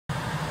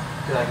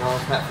G'day guys,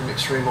 Matt from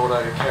Extreme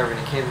Auto Caravan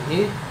and Camping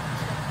here.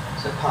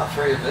 So part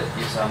 3 of it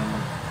is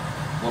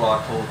what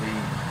I call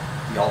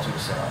the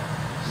ultimate setup.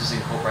 This is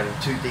incorporating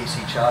 2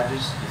 DC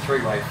chargers, your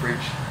 3-way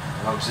fridge,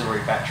 an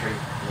auxiliary battery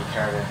and your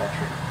caravan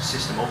battery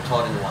system all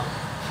tied into one.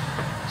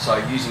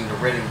 So using the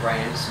red and grey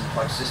Anderson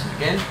plug system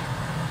again,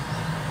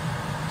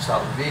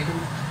 start with the vehicle,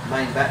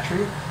 main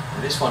battery,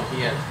 and this one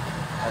here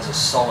has a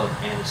solid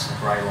Anderson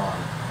grey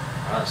line.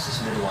 It's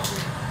this middle one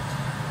here,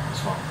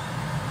 this one.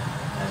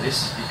 And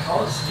this is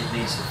because it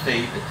needs to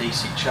feed a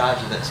DC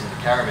charger that's in the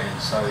Caravan,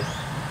 so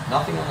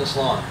nothing on this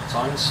line. Its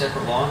own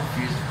separate line,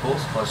 fused of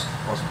course, close to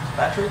the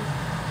battery,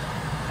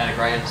 and a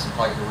grey Anderson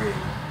plug in the rear.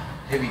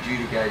 Heavy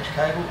duty gauge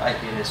cable,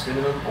 8BNS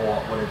minimum, or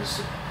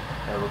whatever's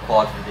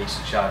required for the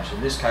DC charger.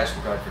 In this case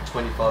we'll go for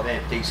 25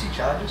 amp DC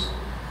chargers,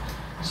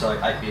 so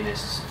 8BNS is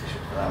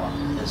sufficient for that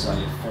one. There's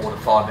only a 4 to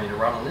 5 metre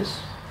run on this.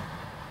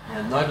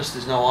 Now notice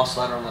there's no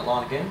isolator on that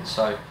line again,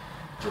 so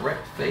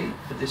direct feed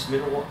for this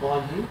middle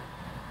line here.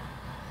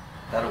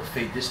 That'll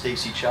feed this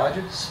DC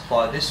charger,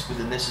 supply this with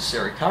the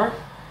necessary current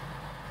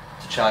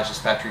to charge this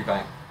battery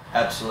bank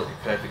absolutely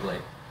perfectly.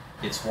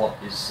 It's what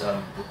is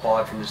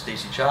required from this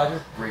DC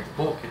charger. Read the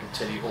book, it'll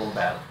tell you all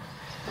about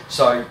it.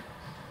 So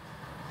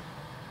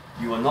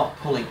you are not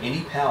pulling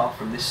any power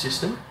from this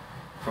system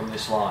from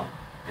this line.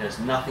 It has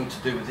nothing to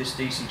do with this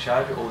DC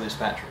charger or this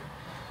battery.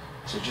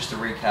 So just to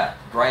recap,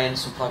 grey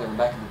Anderson plug in the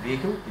back of the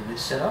vehicle in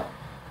this setup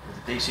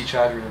with the DC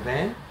charger in the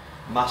van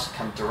must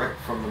come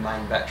direct from the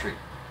main battery,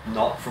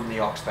 not from the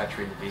aux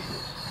battery in the vehicle.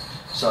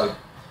 So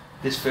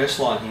this first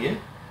line here,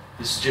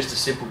 this is just a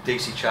simple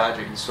DC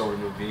charger installed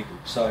into a vehicle.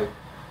 So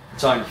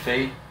its own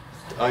feed,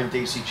 its own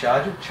DC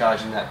charger,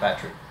 charging that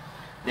battery.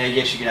 Now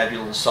yes, you can have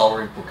your little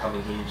solar input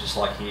coming here, just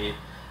like here.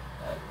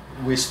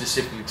 We're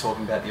specifically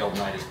talking about the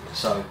alternating.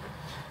 So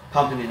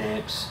pumping in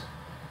amps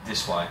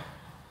this way.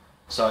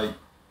 So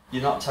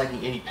you're not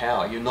taking any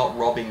power, you're not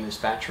robbing this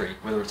battery,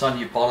 whether it's under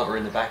your bonnet or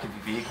in the back of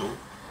your vehicle.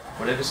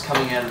 Whatever's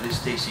coming out of this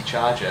DC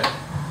charger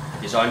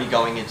is only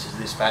going into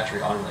this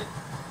battery only.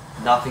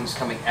 Nothing's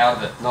coming out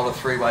of it, not a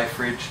 3-way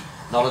fridge,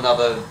 not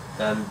another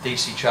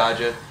DC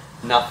charger,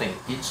 nothing.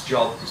 Its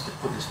job is to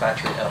put this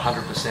battery at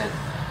 100%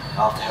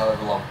 after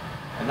however long.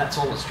 And that's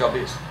all its job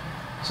is.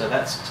 So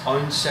that's its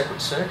own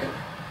separate circuit.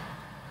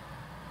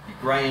 Your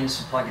grey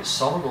Anderson plug is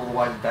solid all the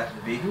way to the back of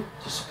the vehicle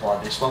to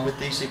supply this one with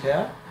DC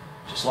power,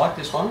 just like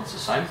this one, it's the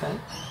same thing.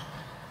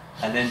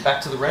 And then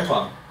back to the red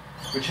one,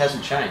 which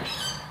hasn't changed.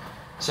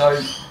 So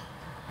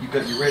you've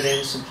got your red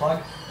Anderson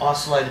plug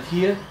isolated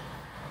here,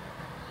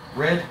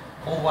 red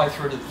all the way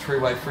through to the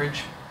 3-way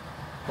fridge.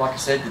 Like I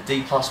said, the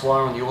D+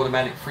 wire on the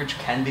automatic fridge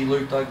can be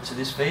looped over to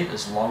this feed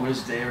as long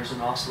as there is an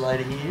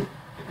isolator here.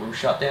 It will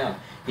shut down.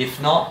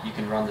 If not, you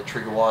can run the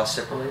trigger wire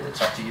separately.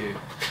 It's up to you.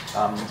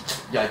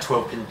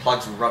 12-pin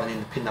plugs will run it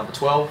into pin number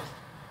 12.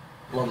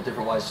 A lot of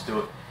different ways to do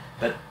it,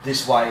 but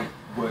this way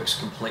works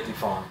completely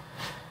fine.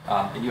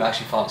 And you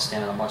actually find it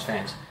standard on most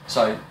fans.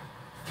 So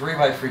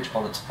 3-way fridge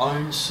on its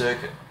own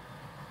circuit.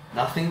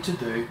 Nothing to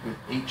do with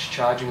each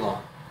charging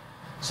line.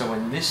 So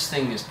when this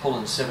thing is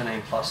pulling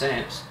 17 plus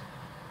amps,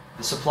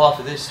 the supply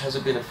for this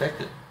hasn't been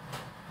affected.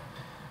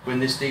 When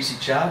this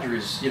DC charger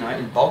is,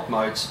 in bulk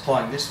mode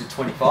supplying this with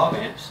 25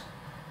 amps,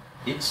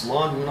 its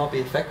line will not be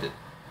affected.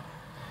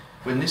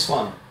 When this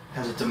one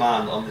has a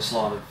demand on this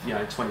line of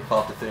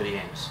 25 to 30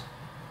 amps,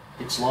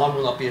 its line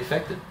will not be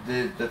affected.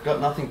 They've got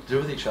nothing to do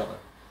with each other.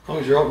 As long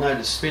as your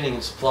alternator is spinning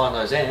and supplying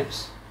those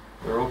amps,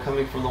 they're all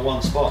coming from the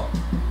one spot,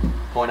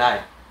 point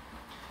A.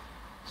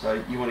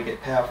 So you want to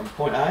get power from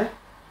point A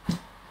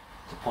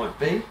to point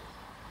B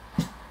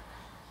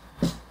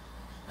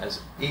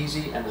as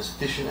easy and as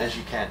efficient as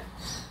you can.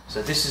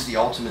 So this is the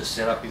ultimate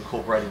setup,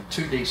 incorporating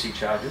 2 DC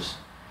chargers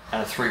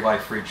and a 3-way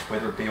fridge,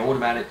 whether it be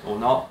automatic or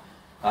not.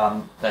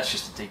 That's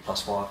just a D+ wire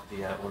for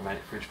the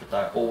automatic fridge, but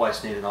they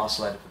always need an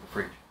isolator for the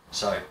fridge.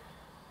 So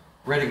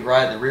red and grey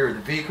at the rear of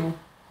the vehicle,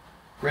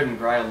 red and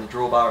grey on the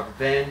drawbar of the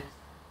van.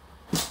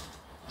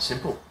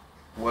 Simple.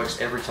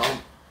 Works every time.